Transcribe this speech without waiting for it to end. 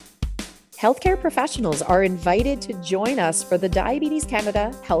Healthcare professionals are invited to join us for the Diabetes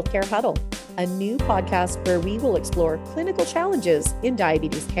Canada Healthcare Huddle, a new podcast where we will explore clinical challenges in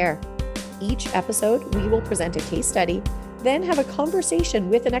diabetes care. Each episode, we will present a case study, then have a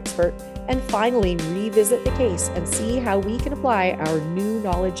conversation with an expert, and finally revisit the case and see how we can apply our new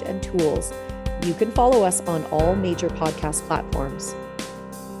knowledge and tools. You can follow us on all major podcast platforms.